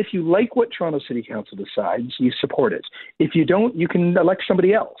 And then if you like what Toronto City Council decides, you support it. If you don't, you can elect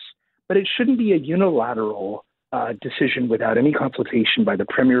somebody else. But it shouldn't be a unilateral decision without any consultation by the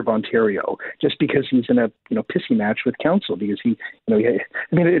Premier of Ontario just because he's in a pissy match with council because it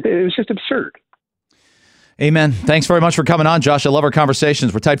was just absurd. Amen. Thanks very much for coming on, Josh. I love our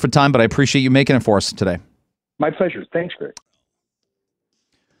conversations. We're tight for time, but I appreciate you making it for us today. My pleasure. Thanks, Greg.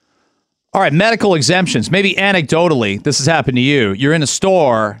 All right, medical exemptions. Maybe anecdotally, this has happened to you. You're in a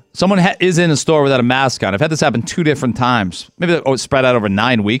store. Someone is in a store without a mask on. I've had this happen 2 different times. Maybe it's spread out over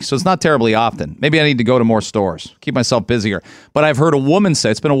 9 weeks, so it's not terribly often. Maybe I need to go to more stores, keep myself busier. But I've heard a woman say,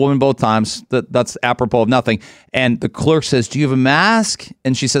 it's been a woman both times, that's apropos of nothing. And the clerk says, do you have a mask?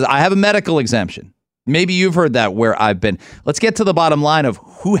 And she says, I have a medical exemption. Maybe you've heard that where I've been. Let's get to the bottom line of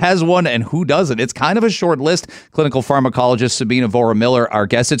who has one and who doesn't. It's kind of a short list. Clinical pharmacologist Sabina Vora-Miller, our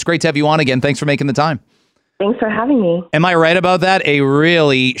guest. It's great to have you on again. Thanks for making the time. Thanks for having me. Am I right about that? A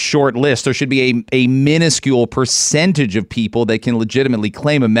really short list. There should be a minuscule percentage of people that can legitimately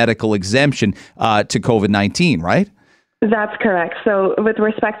claim a medical exemption to COVID-19, right? That's correct. So with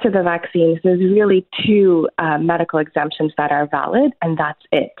respect to the vaccines, there's really 2 medical exemptions that are valid, and that's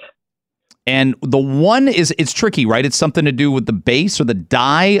it. And the one it's tricky, right? It's something to do with the base or the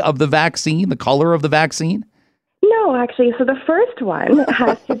dye of the vaccine, the color of the vaccine? No, actually. So the first one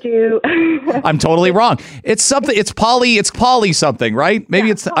has to do... I'm totally wrong. It's something, it's poly something, right?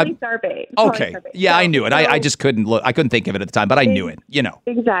 Maybe it's... Polysorbate. Okay. Yeah, I knew it. I just couldn't look. I couldn't think of it at the time, but I knew it,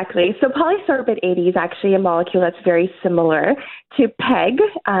 Exactly. So polysorbate 80 is actually a molecule that's very similar to PEG,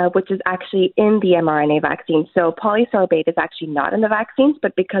 which is actually in the mRNA vaccine. So polysorbate is actually not in the vaccines,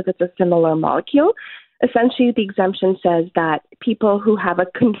 but because it's a similar molecule, essentially the exemption says that people who have a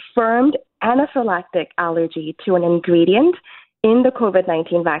confirmed anaphylactic allergy to an ingredient in the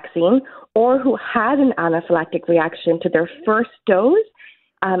COVID-19 vaccine or who has an anaphylactic reaction to their first dose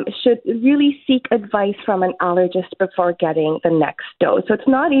should really seek advice from an allergist before getting the next dose. So it's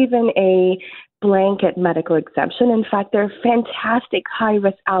not even a blanket medical exemption. In fact, there are fantastic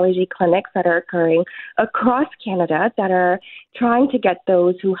high-risk allergy clinics that are occurring across Canada that are trying to get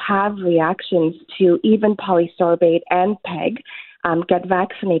those who have reactions to even polysorbate and PEG get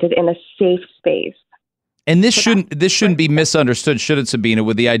vaccinated in a safe space. And this shouldn't be misunderstood, should it, Sabina,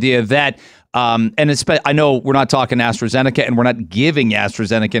 with the idea that, I know we're not talking AstraZeneca and we're not giving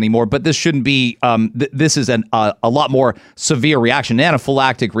AstraZeneca anymore, but this shouldn't be, this is a lot more severe reaction.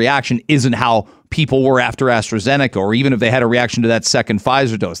 Anaphylactic reaction isn't how people were after AstraZeneca, or even if they had a reaction to that second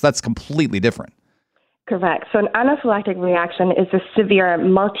Pfizer dose. That's completely different. Correct. So an anaphylactic reaction is a severe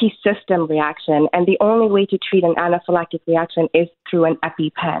multi-system reaction, and the only way to treat an anaphylactic reaction is through an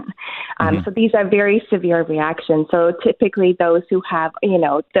EpiPen. So these are very severe reactions. So typically those who have,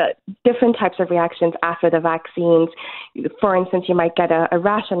 the different types of reactions after the vaccines, for instance, you might get a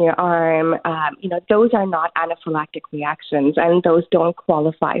rash on your arm, those are not anaphylactic reactions, and those don't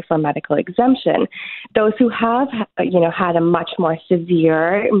qualify for medical exemption. Those who have, had a much more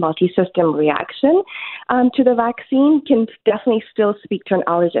severe multi-system reaction to the vaccine can definitely still speak to an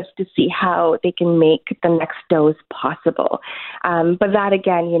allergist to see how they can make the next dose possible. But that,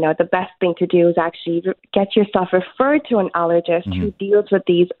 again, the best thing to do is actually get yourself referred to an allergist who deals with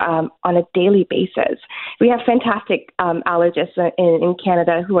these on a daily basis. We have fantastic allergists in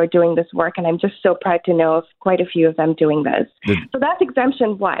Canada who are doing this work, and I'm just so proud to know of quite a few of them doing this. So that's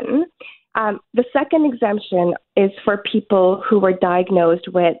exemption one. The second exemption is for people who were diagnosed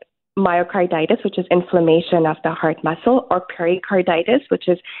with myocarditis, which is inflammation of the heart muscle, or pericarditis, which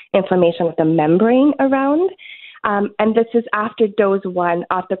is inflammation of the membrane around. And this is after dose 1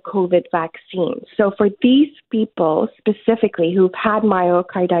 of the COVID vaccine. So for these people specifically who've had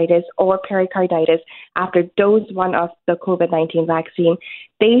myocarditis or pericarditis after dose 1 of the COVID-19 vaccine,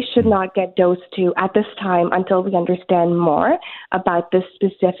 they should not get dose 2 at this time until we understand more about this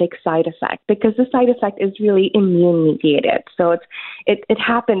specific side effect, because the side effect is really immune mediated. So it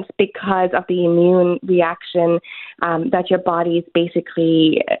happens because of the immune reaction that your body is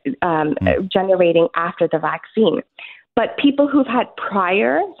basically generating after the vaccine. But people who've had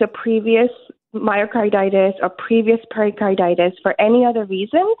previous myocarditis or previous pericarditis for any other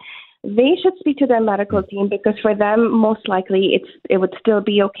reason, they should speak to their medical team, because for them, most likely, it would still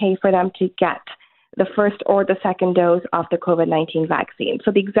be okay for them to get the first or the second dose of the COVID-19 vaccine.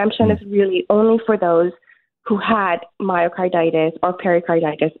 So the exemption is really only for those who had myocarditis or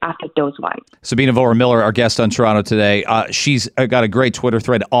pericarditis after dose 1. Sabina Vohra-Miller, our guest on Toronto today, she's got a great Twitter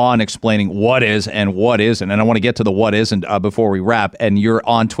thread on explaining what is and what isn't. And I want to get to the what isn't before we wrap. And you're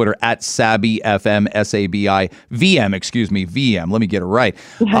on Twitter at SabiFM, VM. Let me get it right.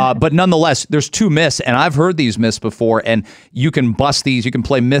 But nonetheless, there's 2 myths, and I've heard these myths before, and you can bust these. You can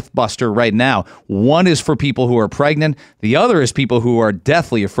play Mythbuster right now. One is for people who are pregnant. The other is people who are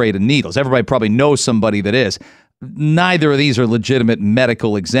deathly afraid of needles. Everybody probably knows somebody that is. Neither of these are legitimate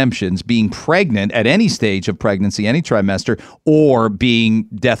medical exemptions. Being pregnant at any stage of pregnancy, any trimester, or being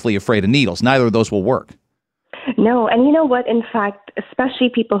deathly afraid of needles. Neither of those will work. No, and you know what? In fact, especially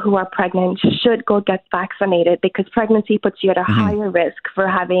people who are pregnant should go get vaccinated, because pregnancy puts you at a higher risk for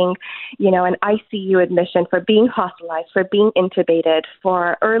having, an ICU admission, for being hospitalized, for being intubated,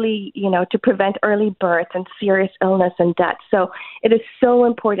 for early, to prevent early birth and serious illness and death. So it is so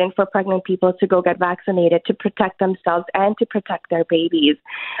important for pregnant people to go get vaccinated to protect themselves and to protect their babies.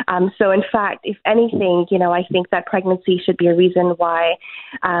 So in fact, if anything, I think that pregnancy should be a reason why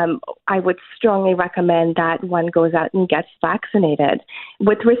I would strongly recommend that one goes out and gets vaccinated.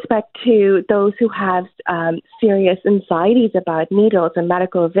 With respect to those who have serious anxieties about needles and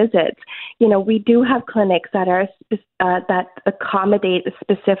medical visits, we do have clinics that are that accommodate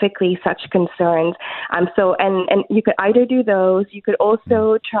specifically such concerns. So you could either do those. You could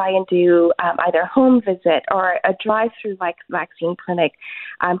also try and do either home visit or a drive-through vaccine clinic,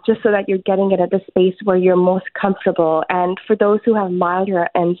 just so that you're getting it at the space where you're most comfortable. And for those who have milder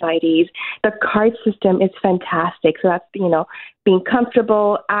anxieties, the card system is fantastic. So that's, being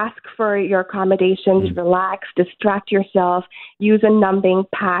comfortable, ask for your accommodations, relax, distract yourself, use a numbing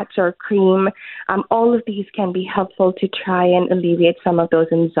patch or cream. All of these can be helpful to try and alleviate some of those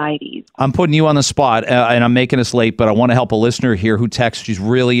anxieties. I'm putting you on the spot, and I'm making us late, but I want to help a listener here who texts. She's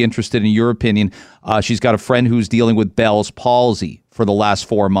really interested in your opinion. She's got a friend who's dealing with Bell's palsy for the last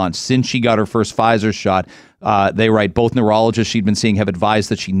 4 months. Since she got her first Pfizer shot, they write both neurologists she'd been seeing have advised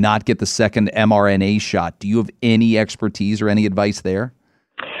that she not get the second mRNA shot. Do you have any expertise or any advice there?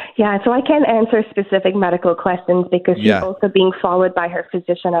 Yeah, so I can't answer specific medical questions because she's also being followed by her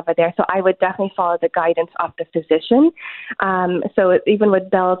physician over there. So I would definitely follow the guidance of the physician. So even with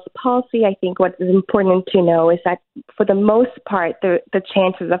Bell's palsy, I think what is important to know is that for the most part, the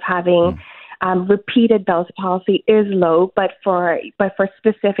chances of having repeated bells policy is low, but for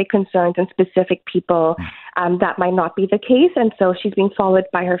specific concerns and specific people, that might not be the case. And so she's being followed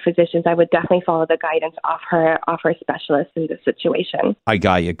by her physicians. I would definitely follow the guidance of her specialist in this situation. I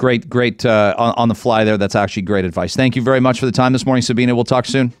got you. Great on the fly there. That's actually great advice. Thank you very much for the time this morning, Sabina. We'll talk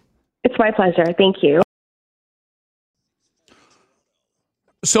soon. It's my pleasure. Thank you.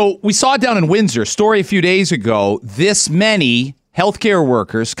 So we saw it down in Windsor. Story a few days ago. This many healthcare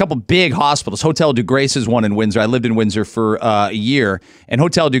workers, a couple big hospitals. Hotel de Grace is one in Windsor. I lived in Windsor for a year. And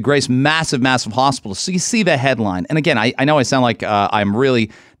Hotel de Grace, massive hospital. So you see the headline. And again, I know I sound like I'm really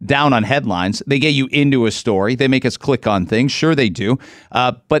down on headlines. They get you into a story. They make us click on things. Sure, they do.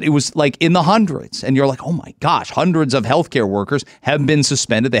 But it was like in the hundreds. And you're like, oh my gosh, hundreds of healthcare workers have been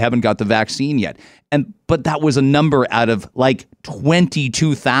suspended. They haven't got the vaccine yet. But that was a number out of like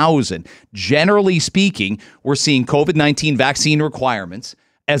 22,000. Generally speaking, we're seeing COVID-19 vaccine requirements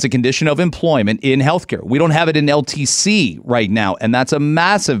as a condition of employment in healthcare. We don't have it in LTC right now, and that's a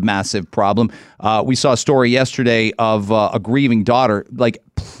massive problem. We saw a story yesterday of a grieving daughter like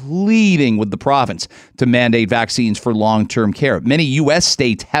pleading with the province to mandate vaccines for long-term care. Many U.S.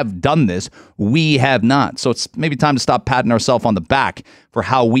 states have done this. We have not. So it's maybe time to stop patting ourselves on the back for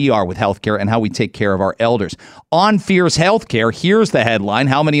how we are with healthcare and how we take care of our elders. On Fierce Healthcare, here's the headline.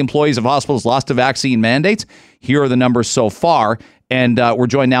 How many employees of hospitals lost to vaccine mandates? Here are the numbers so far. And we're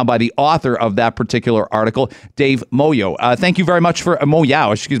joined now by the author of that particular article, Dave Moyo. Thank you very much for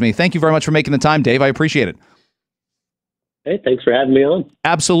Moyao, excuse me. Thank you very much for making the time, Dave. I appreciate it. Hey, thanks for having me on.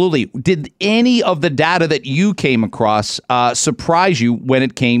 Absolutely. Did any of the data that you came across surprise you when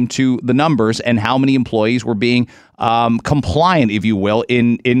it came to the numbers and how many employees were being compliant, if you will,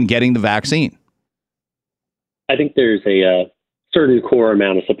 in getting the vaccine? I think there's a certain core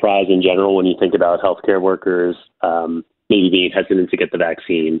amount of surprise in general when you think about healthcare workers maybe being hesitant to get the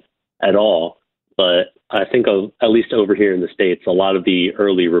vaccine at all. But I think at least over here in the States, a lot of the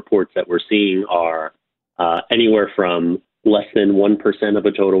early reports that we're seeing are anywhere from less than 1% of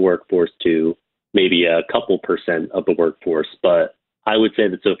a total workforce to maybe a couple percent of the workforce. But I would say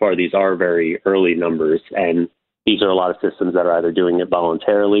that so far these are very early numbers, and these are a lot of systems that are either doing it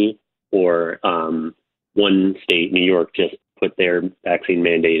voluntarily or one state, New York, just put their vaccine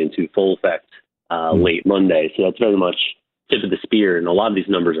mandate into full effect late Monday. So that's very much tip of the spear, and a lot of these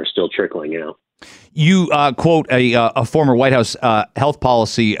numbers are still trickling out. You quote a former White House health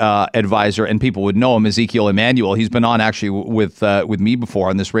policy advisor, and people would know him, Ezekiel Emanuel. He's been on actually with me before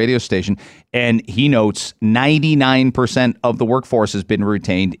on this radio station, and he notes 99% of the workforce has been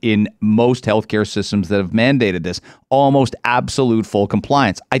retained in most healthcare systems that have mandated this. Almost absolute full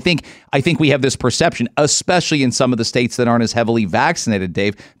compliance. I think we have this perception, especially in some of the states that aren't as heavily vaccinated,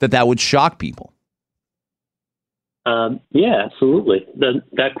 Dave, that would shock people. Yeah, absolutely.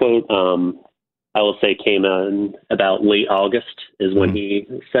 That quote, I will say, came in about late August is when he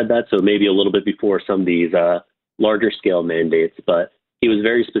said that. So maybe a little bit before some of these larger scale mandates, but he was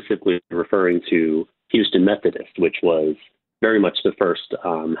very specifically referring to Houston Methodist, which was very much the first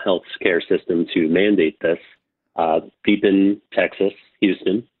health care system to mandate this deep in Texas,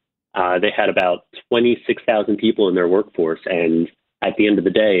 Houston. They had about 26,000 people in their workforce. And at the end of the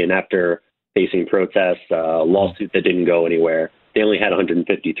day, and after facing protests, lawsuit that didn't go anywhere, they only had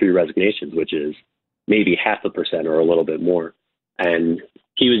 153 resignations, which is maybe 0.5% or a little bit more. And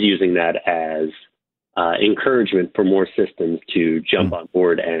he was using that as encouragement for more systems to jump on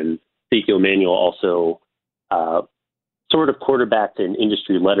board. And Ezekiel Emanuel also sort of quarterbacked an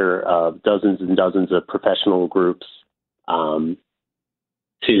industry letter of dozens and dozens of professional groups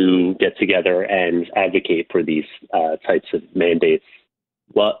to get together and advocate for these types of mandates.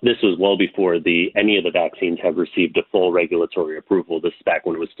 Well, this was well before any of the vaccines have received a full regulatory approval. This is back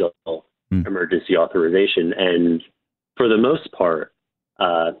when it was still emergency authorization. And for the most part,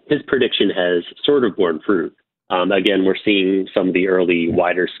 his prediction has sort of borne fruit. Again, we're seeing some of the early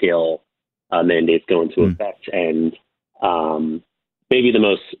wider scale mandates go into effect. And maybe the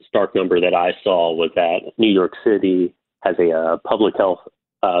most stark number that I saw was that New York City has a public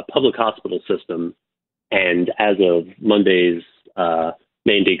hospital system. And as of Monday's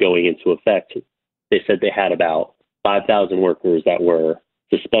mandate going into effect, they said they had about 5,000 workers that were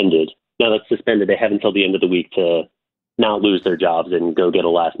suspended. Now that's suspended. They have until the end of the week to not lose their jobs and go get a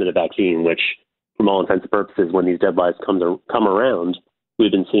last-minute vaccine, which, from all intents and purposes, when these deadlines come around,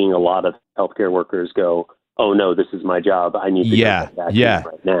 we've been seeing a lot of healthcare workers go, oh no, this is my job. I need to get that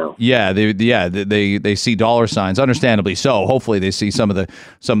vaccine right now. Yeah, they see dollar signs, understandably so. Hopefully, they see some of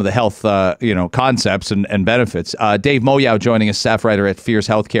the health concepts and benefits. Dave Moyow joining us, staff writer at Fierce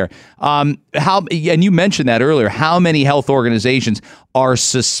Healthcare. And you mentioned that earlier. How many health organizations are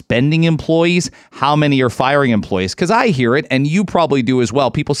suspending employees? How many are firing employees? Because I hear it, and you probably do as well.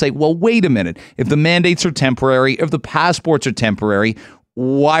 People say, well, wait a minute. If the mandates are temporary, if the passports are temporary,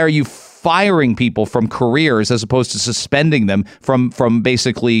 why are you firing people from careers as opposed to suspending them from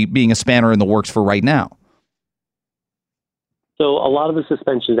basically being a spanner in the works for right now? So a lot of the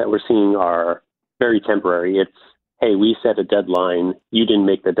suspensions that we're seeing are very temporary. It's, hey, we set a deadline. You didn't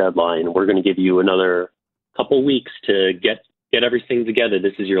make the deadline. We're going to give you another couple weeks to get everything together.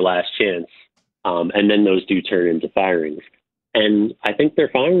 This is your last chance. And then those do turn into firings. And I think they're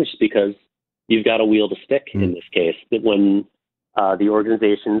firings because you've got a wheel to stick in this case. That when the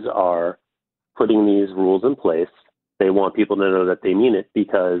organizations are putting these rules in place, they want people to know that they mean it,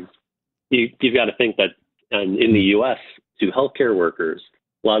 because you've got to think that in the U.S., to healthcare workers,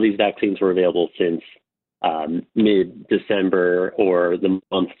 a lot of these vaccines were available since mid-December or the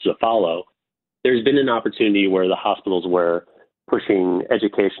months to follow. There's been an opportunity where the hospitals were pushing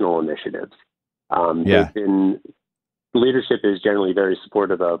educational initiatives. Leadership is generally very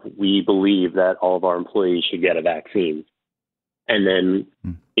supportive of, we believe that all of our employees should get a vaccine. And then,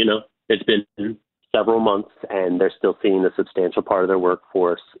 it's been several months and they're still seeing a substantial part of their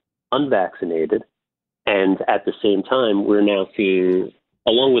workforce unvaccinated. And at the same time, we're now seeing,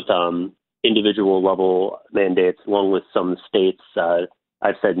 along with individual level mandates, along with some states,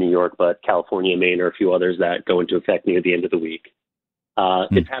 I've said New York, but California, Maine, or a few others that go into effect near the end of the week.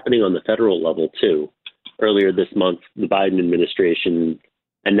 It's happening on the federal level, too. Earlier this month, the Biden administration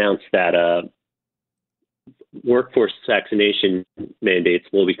announced that workforce vaccination mandates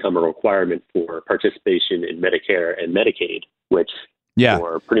will become a requirement for participation in Medicare and Medicaid, which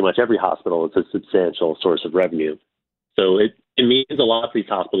for pretty much every hospital is a substantial source of revenue. So it means a lot for these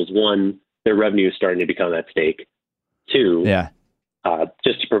hospitals. One, their revenue is starting to become at stake. Two,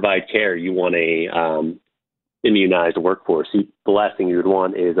 just to provide care, you want a immunized workforce. The last thing you would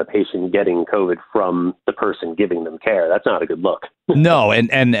want is a patient getting COVID from the person giving them care. That's not a good look. No, and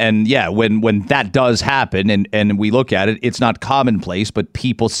when that does happen and we look at it, it's not commonplace, but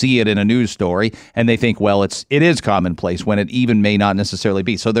people see it in a news story and they think, well, it is commonplace when it even may not necessarily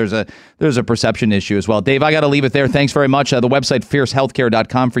be. So there's a perception issue as well. Dave, I got to leave it there. Thanks very much. The website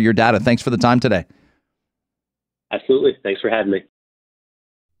fiercehealthcare.com for your data. Thanks for the time today. Absolutely. Thanks for having me.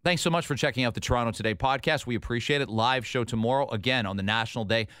 Thanks so much for checking out the Toronto Today podcast. We appreciate it. Live show tomorrow, again, on the National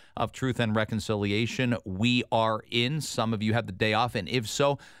Day of Truth and Reconciliation. We are in. Some of you have the day off, and if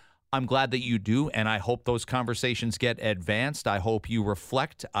so, I'm glad that you do, and I hope those conversations get advanced. I hope you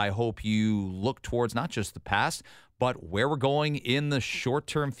reflect. I hope you look towards not just the past, but where we're going in the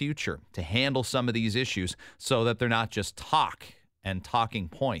short-term future to handle some of these issues so that they're not just talk and talking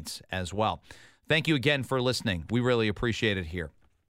points as well. Thank you again for listening. We really appreciate it here.